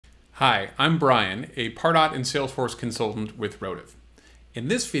Hi, I'm Brian, a Pardot and Salesforce consultant with Rotive. In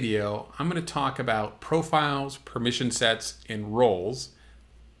this video, I'm going to talk about profiles, permission sets, and roles,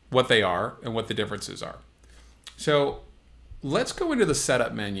 what they are, and what the differences are. So let's go into the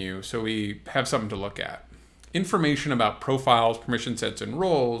setup menu so we have something to look at. Information about profiles, permission sets, and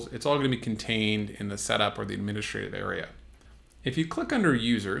roles, it's all going to be contained in the setup or the administrative area. If you click under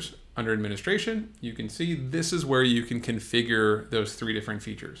users, under administration, you can see this is where you can configure those three different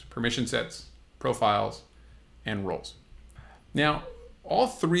features: permission sets, profiles, and roles. Now, all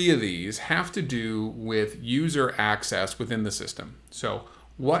three of these have to do with user access within the system. So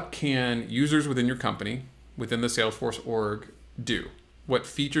what can users within your company, within the Salesforce org, do? What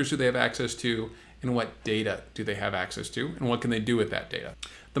features do they have access to? And what data do they have access to? And what can they do with that data?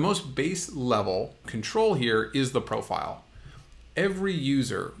 The most base level control here is the profile. Every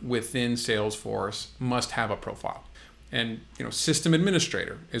user within Salesforce must have a profile. And system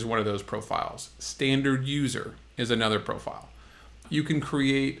administrator is one of those profiles. Standard user is another profile. You can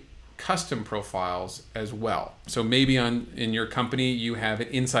create custom profiles as well. So maybe in your company, you have an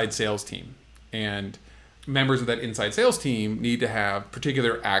inside sales team, and members of that inside sales team need to have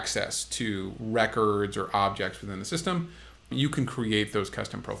particular access to records or objects within the system. You can create those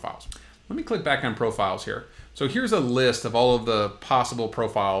custom profiles. Let me click back on profiles here. So here's a list of all of the possible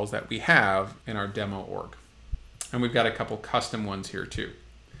profiles that we have in our demo org. And we've got a couple custom ones here too.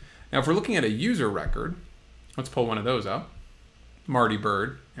 Now, if we're looking at a user record, let's pull one of those up. Marty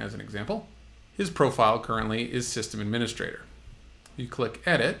Bird, as an example. His profile currently is system administrator. You click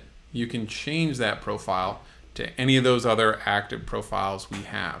edit, you can change that profile to any of those other active profiles we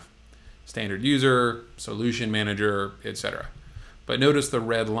have. Standard user, solution manager, etc. But notice the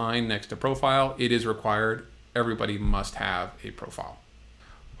red line next to profile. It is required. Everybody must have a profile.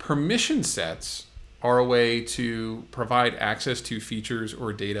 Permission sets are a way to provide access to features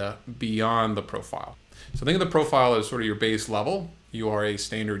or data beyond the profile. So think of the profile as sort of your base level. You are a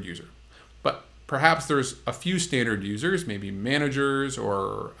standard user. But perhaps there's a few standard users, maybe managers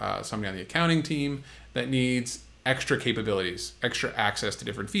or somebody on the accounting team, that needs extra capabilities, extra access to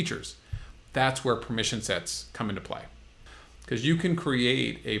different features. That's where permission sets come into play. Because you can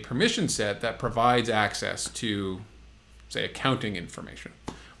create a permission set that provides access to, say, accounting information,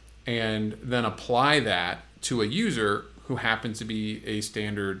 and then apply that to a user who happens to be a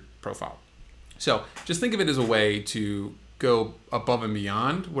standard profile. So just think of it as a way to go above and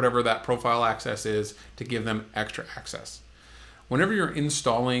beyond whatever that profile access is to give them extra access. Whenever you're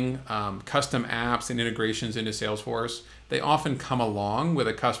installing custom apps and integrations into Salesforce, they often come along with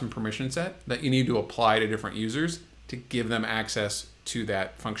a custom permission set that you need to apply to different users to give them access to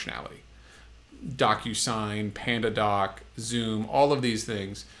that functionality. DocuSign, PandaDoc, Zoom, all of these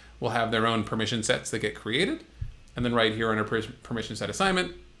things will have their own permission sets that get created. And then right here under permission set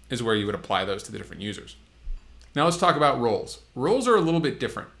assignment is where you would apply those to the different users. Now let's talk about roles. Roles are a little bit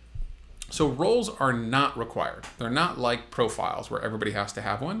different. So roles are not required. They're not like profiles where everybody has to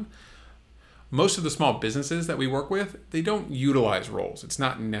have one. Most of the small businesses that we work with, they don't utilize roles. It's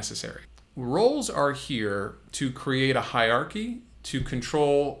not necessary. Roles are here to create a hierarchy to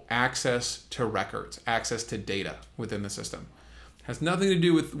control access to records, access to data within the system. It has nothing to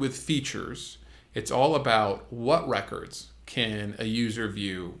do with features. It's all about what records can a user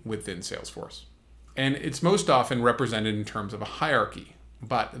view within Salesforce. And it's most often represented in terms of a hierarchy.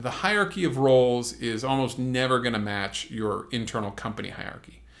 But the hierarchy of roles is almost never going to match your internal company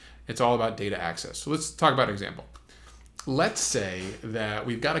hierarchy. It's all about data access. So let's talk about an example. Let's say that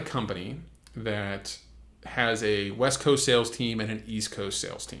we've got a company that has a West Coast sales team and an East Coast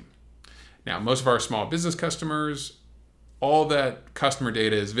sales team. Now, most of our small business customers, all that customer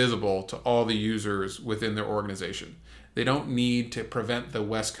data is visible to all the users within their organization. They don't need to prevent the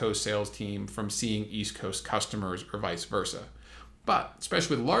West Coast sales team from seeing East Coast customers or vice versa. But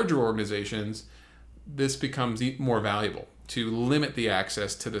especially with larger organizations, this becomes more valuable to limit the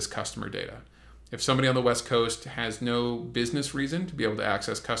access to this customer data. If somebody on the West Coast has no business reason to be able to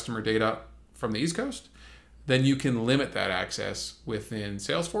access customer data from the East Coast, then you can limit that access within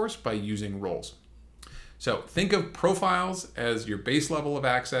Salesforce by using roles. So think of profiles as your base level of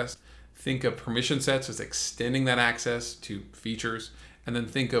access. Think of permission sets as extending that access to features. And then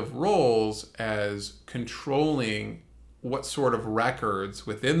think of roles as controlling what sort of records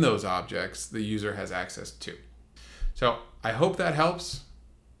within those objects the user has access to. So I hope that helps.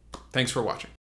 Thanks for watching.